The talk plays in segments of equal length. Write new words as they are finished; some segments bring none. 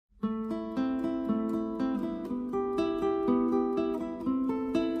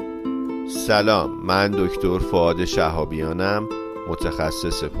سلام، من دکتر فؤاد شهابیانم،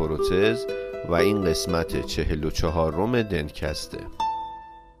 متخصص پروتز و این قسمت 44م دنتکسته.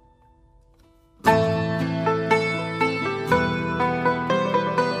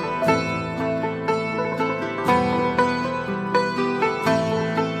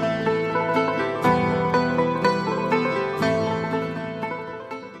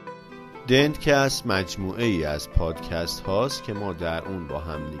 دنتکست مجموعه ای از پادکست هاست که ما در اون با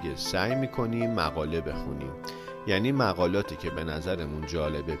هم دیگه سعی میکنیم مقاله بخونیم، یعنی مقالاتی که به نظرمون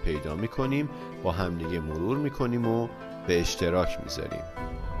جالبه پیدا میکنیم با هم دیگه مرور میکنیم و به اشتراک میذاریم.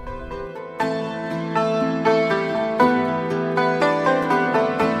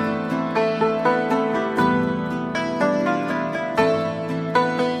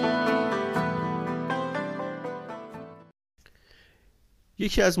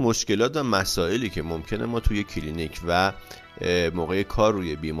 یکی از مشکلات و مسائلی که ممکنه ما توی کلینیک و موقع کار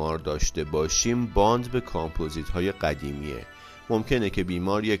روی بیمار داشته باشیم باند به کامپوزیت های قدیمیه. ممکنه که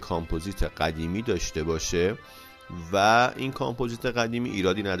بیمار یک کامپوزیت قدیمی داشته باشه و این کامپوزیت قدیمی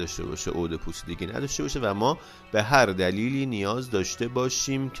ایرادی نداشته باشه، عود پوسیدگی نداشته باشه و ما به هر دلیلی نیاز داشته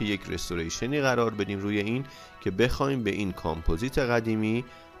باشیم که یک رستوریشنی قرار بدیم روی این که بخوایم به این کامپوزیت قدیمی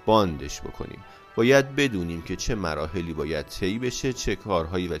باندش بکنیم. باید بدونیم که چه مراحلی باید طی بشه، چه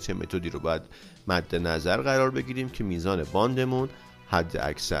کارهایی و چه متدی رو باید مد نظر قرار بگیریم که میزان باندمون حد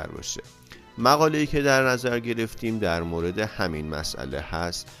اکثر باشه. مقاله‌ای که در نظر گرفتیم در مورد همین مسئله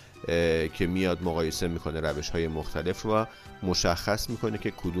هست که میاد مقایسه میکنه روش‌های مختلف و مشخص میکنه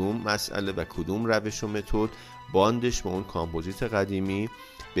که کدوم مسئله و کدوم روش و متد باندش به اون کامپوزیت قدیمی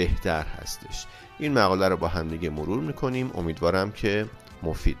بهتر هستش. این مقاله رو با هم دیگه مرور میکنیم، امیدوارم که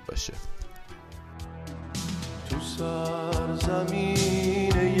مفید باشه. تو سرزمین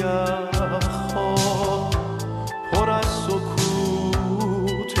یخ‌ها پر از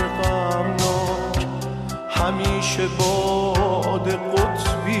سکوت غمناک، همیشه باد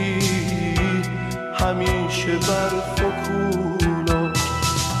قطبی، همیشه برف و کولاک،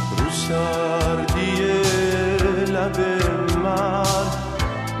 رو سردی لب من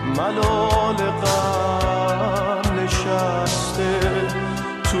ملال غم نشسته،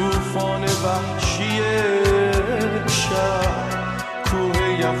 توفان وحشی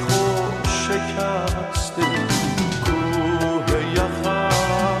کوه یخو شکسته، کوه یخم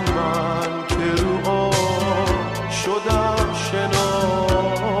من که رو آب شدم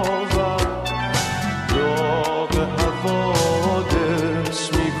شناور، داغ حوادث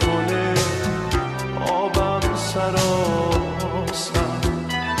میکنه آبم سراسر،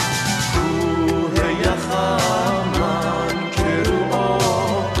 کوه یخم من که رو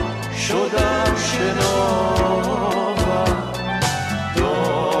آب شدم شناور،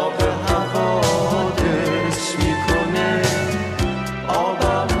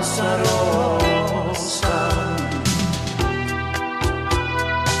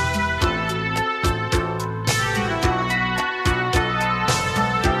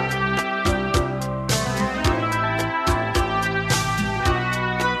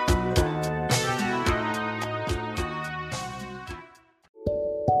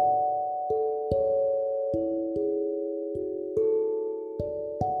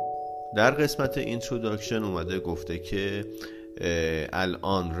 در قسمت اینتروداکشن اومده گفته که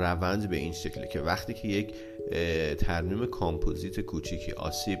الان روند به این شکله که وقتی که یک ترمیم کامپوزیت کوچیکی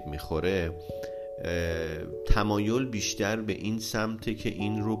آسیب میخوره تمایل بیشتر به این سمته که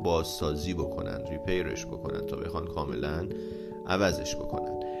این رو بازسازی بکنن، ریپیرش بکنن تا بخوان کاملا عوضش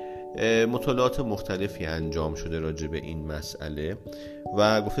بکنن. مطالعات مختلفی انجام شده راجع به این مسئله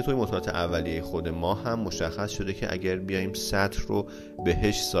و گفته توی مطالعات اولیه خود ما هم مشخص شده که اگر بیایم سطح رو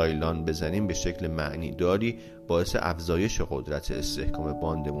بهش سایلان بزنیم به شکل معنی داری باعث افزایش قدرت استحکام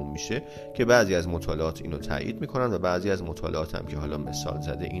باندمون میشه که بعضی از مطالعات اینو تایید میکنن و بعضی از مطالعات هم که حالا مثال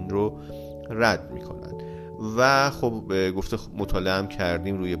زده این رو رد میکنن. و خب گفته مطالعه هم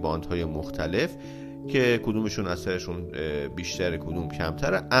کردیم روی باندهای مختلف که کدومشون اثرشون بیشتره کدوم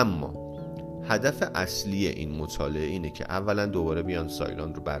کمتره، اما هدف اصلی این مطالعه اینه که اولا دوباره بیان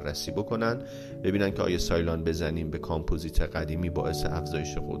سایلان رو بررسی بکنن، ببینن که آیا سایلان بزنیم به کامپوزیت قدیمی باعث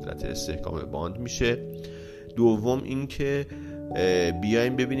افزایش قدرت استحکام باند میشه. دوم این که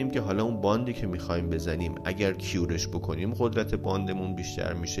بیایم ببینیم که حالا اون باندی که میخوایم بزنیم اگر کیورش بکنیم قدرت باندمون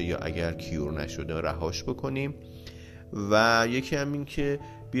بیشتر میشه یا اگر کیور نشده رهاش بکنیم. و یکی هم این که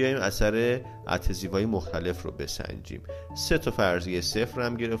بیایم اثر ادهزیوهای مختلف رو بسنجیم. 3 تا فرضیه صفر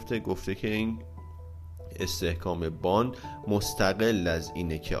هم گرفته، گفته که این استحکام باند مستقل از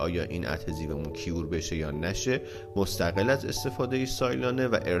اینه که آیا این ادهزیومون کیور بشه یا نشه، مستقل از استفاده سایلانه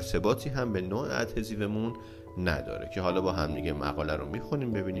و ارتباطی هم به نوع ادهزیومون نداره، که حالا با هم دیگه مقاله رو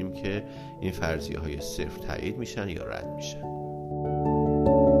میخونیم ببینیم که این فرضیه های صفر تایید میشن یا رد میشن.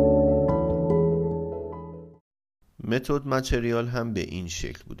 متد متریال هم به این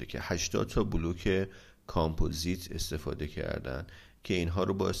شکل بوده که 80 تا بلوک کامپوزیت استفاده کردن که اینها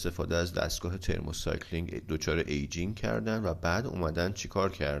رو با استفاده از دستگاه ترموسایکلینگ دچار ایجینگ کردن و بعد اومدن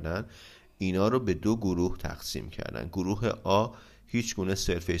چیکار کردن؟ اینا رو به 2 گروه تقسیم کردن. گروه آ هیچ گونه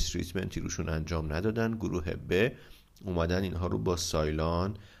سرفیس تریتمنتی روشون انجام ندادن. گروه ب اومدن اینها رو با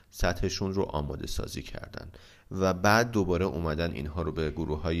سایلان سطحشون رو آماده سازی کردن و بعد دوباره اومدن اینها رو به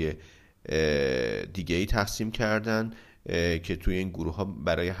گروه های دیگه ای تقسیم کردن که توی این گروه ها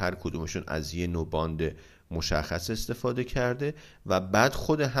برای هر کدومشون از یه نوع باند مشخص استفاده کرده و بعد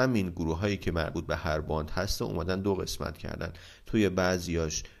خود همین گروه هایی که مربوط به هر باند هست اومدن 2 قسمت کردن. توی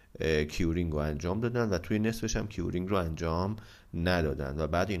بعضیاش کیورینگ رو انجام دادن و توی نصفش هم کیورینگ رو انجام ندادن و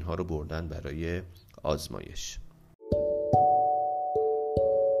بعد اینها رو بردن برای آزمایش.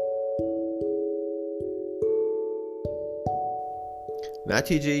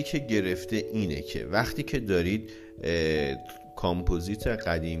 نتیجه ای که گرفته اینه که وقتی که دارید کامپوزیت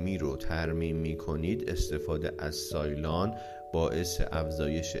قدیمی رو ترمیم می کنید، استفاده از سایلان باعث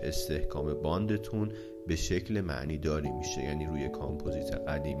افزایش استحکام باندتون به شکل معنی داری میشه. یعنی روی کامپوزیت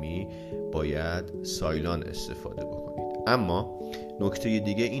قدیمی باید سایلان استفاده بکنید. اما نکته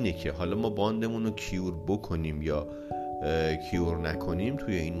دیگه اینه که حالا ما باندمون رو کیور بکنیم یا کیور نکنیم،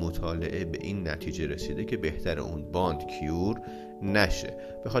 توی این مطالعه به این نتیجه رسیده که بهتر اون باند کیور نشه،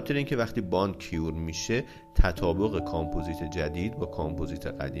 به خاطر اینکه وقتی باند کیور میشه تطابق کامپوزیت جدید با کامپوزیت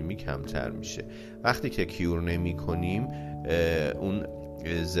قدیمی کمتر میشه. وقتی که کیور نمی کنیم اون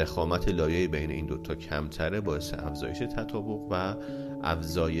ضخامت لایه بین این دوتا کمتره، باعث افزایش تطابق و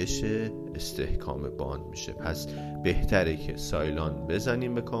افزایش استحکام باند میشه. پس بهتره که سایلان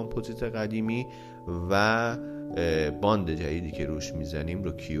بزنیم به کامپوزیت قدیمی و باند جدیدی که روش میزنیم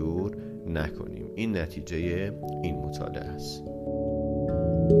رو کیور نکنیم. این نتیجه این مطالعه است.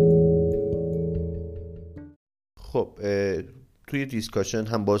 خب توی دیسکاشن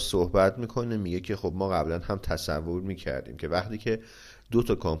هم باز صحبت میکنه، میگه که خب ما قبلا هم تصور میکردیم که وقتی که 2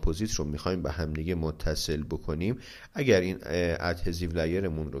 تا کامپوزیت رو میخوایم به هم دیگه متصل بکنیم، اگر این ادهزیو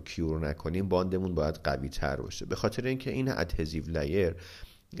لایرمون رو کیور نکنیم باندمون باید قوی تر باشه، به خاطر اینکه این ادهزیو لایر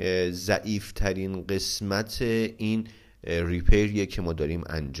ضعیف ترین قسمت این ریپیریه که ما داریم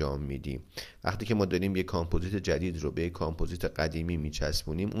انجام میدیم. وقتی که ما داریم یک کامپوزیت جدید رو به یک کامپوزیت قدیمی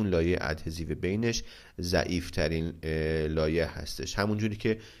میچسبونیم، اون لایه ادهزیو بینش ضعیف ترین لایه هستش. همونجوری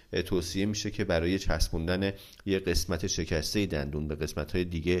که توصیه میشه که برای چسبوندن یک قسمت شکسته دندون به قسمت‌های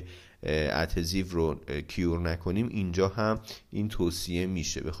دیگه ادهزیو رو کیور نکنیم، اینجا هم این توصیه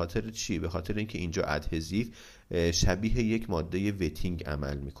میشه. به خاطر چی؟ به خاطر اینکه اینجا ادهزیو شبیه یک ماده وتینگ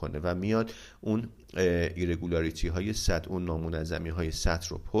عمل میکنه و میاد اون ایرگولاریتی های سطح، اون نامنظمی های سطح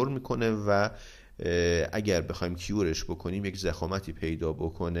رو پر میکنه و اگر بخوایم کیورش بکنیم یک ضخامتی پیدا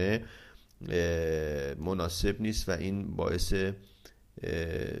بکنه مناسب نیست و این باعث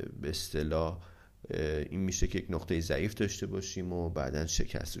به اصطلاح این میشه که یک نقطه ضعیف داشته باشیم و بعداً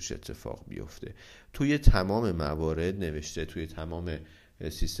شکستش اتفاق بیفته. توی تمام موارد نوشته، توی تمام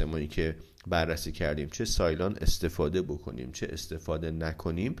سیستمایی که بررسی کردیم، چه سایلان استفاده بکنیم چه استفاده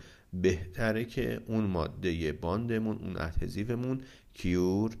نکنیم، بهتره که اون ماده باندمون، اون ادهزیومون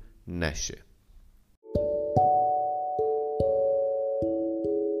کیور نشه.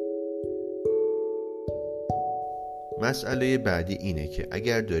 مسئله بعدی اینه که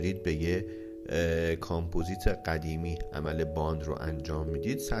اگر دارید به یه کامپوزیت قدیمی عمل باند رو انجام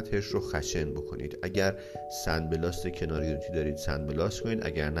میدید، سطحش رو خشن بکنید. اگر سندبلاست کناری دارید سندبلاست کنید،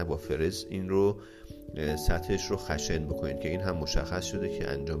 اگر نه با فرز این رو سطحش رو خشن بکنید که این هم مشخص شده که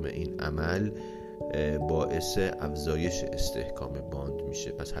انجام این عمل باعث افزایش استحکام باند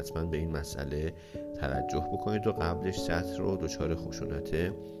میشه. پس حتما به این مسئله توجه بکنید و قبلش سطح رو دچار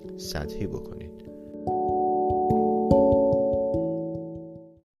خشونت سطحی بکنید.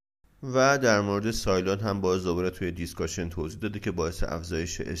 و در مورد سایلان هم باز دوباره توی دیسکاشن توضیح داده که باعث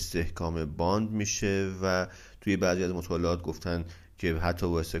افزایش استحکام باند میشه و توی بعضی از مطالعات گفتن که حتی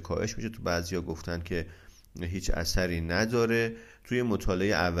باعث کاهش میشه، تو بعضیا گفتن که هیچ اثری نداره. توی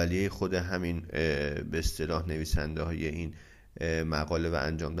مطالعه اولیه خود همین به اصطلاح نویسنده های این مقاله و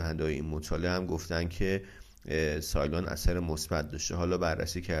انجام دهنده های این مطالعه هم گفتن که سایلان اثر مثبت داشته. حالا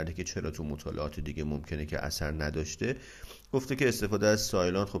بررسی کرده که چرا تو مطالعات دیگه ممکنه که اثر نداشته. گفته که استفاده از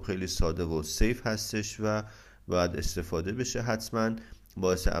سایلان خب خیلی ساده و سیف هستش و باید استفاده بشه، حتما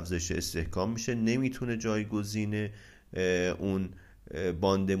باعث افزایش استحکام میشه، نمیتونه جایگزین اون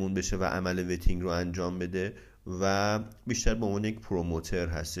باندمون بشه و عمل وتینگ رو انجام بده و بیشتر به عنوان یک پروموتر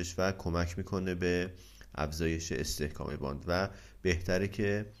هستش و کمک میکنه به افزایش استحکام باند و بهتره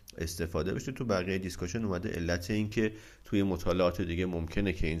که استفاده بشه. تو بقیه دیسکشن اومده علت این که توی مطالعات دیگه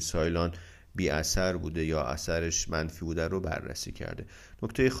ممکنه که این سایلان بی اثر بوده یا اثرش منفی بوده رو بررسی کرده.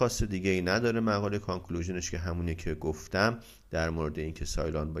 نکته خاص دیگه ای نداره مقاله، کانکلوژنش که همونی که گفتم در مورد این که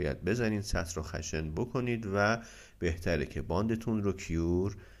سایلان باید بزنین، سطح رو خشن بکنید و بهتره که باندتون رو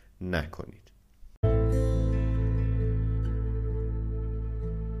کیور نکنید.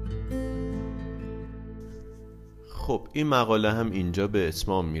 خب این مقاله هم اینجا به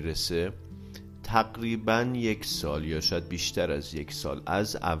اتمام میرسه. تقریبا 1 سال یا شاید بیشتر از 1 سال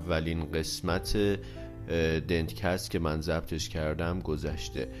از اولین قسمت دنتکست که من ضبطش کردم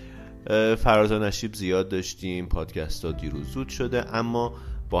گذشته. فراز و نشیب زیاد داشتیم، پادکست ها دیروز زود شده، اما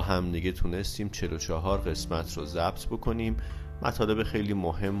با هم دیگه تونستیم 44 قسمت رو ضبط بکنیم، مطالب خیلی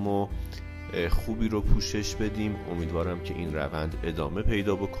مهم و خوبی رو پوشش بدیم. امیدوارم که این روند ادامه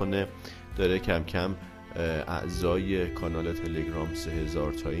پیدا بکنه. داره کم کم اعضای کانال تلگرام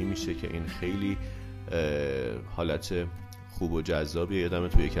 3000 تایی میشه که این خیلی حالت خوب و جذابیه. یادمه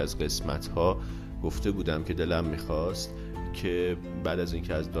توی یکی از قسمت ها گفته بودم که دلم میخواست که بعد از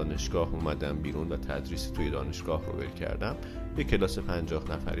اینکه از دانشگاه اومدم بیرون و تدریس توی دانشگاه رو ول کردم، یک کلاس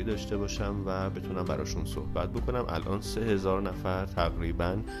 50 نفری داشته باشم و بتونم براشون صحبت بکنم. الان 3000 نفر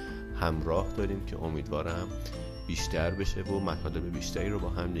تقریبا همراه داریم که امیدوارم بیشتر بشه و مطالب بیشتری رو با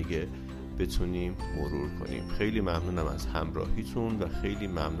هم دیگه بتونیم مرور کنیم. خیلی ممنونم از همراهیتون و خیلی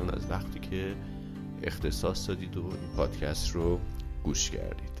ممنون از وقتی که اختصاص دادید و این پادکست رو گوش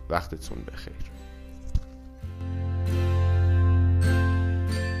کردید. وقتتون بخیر.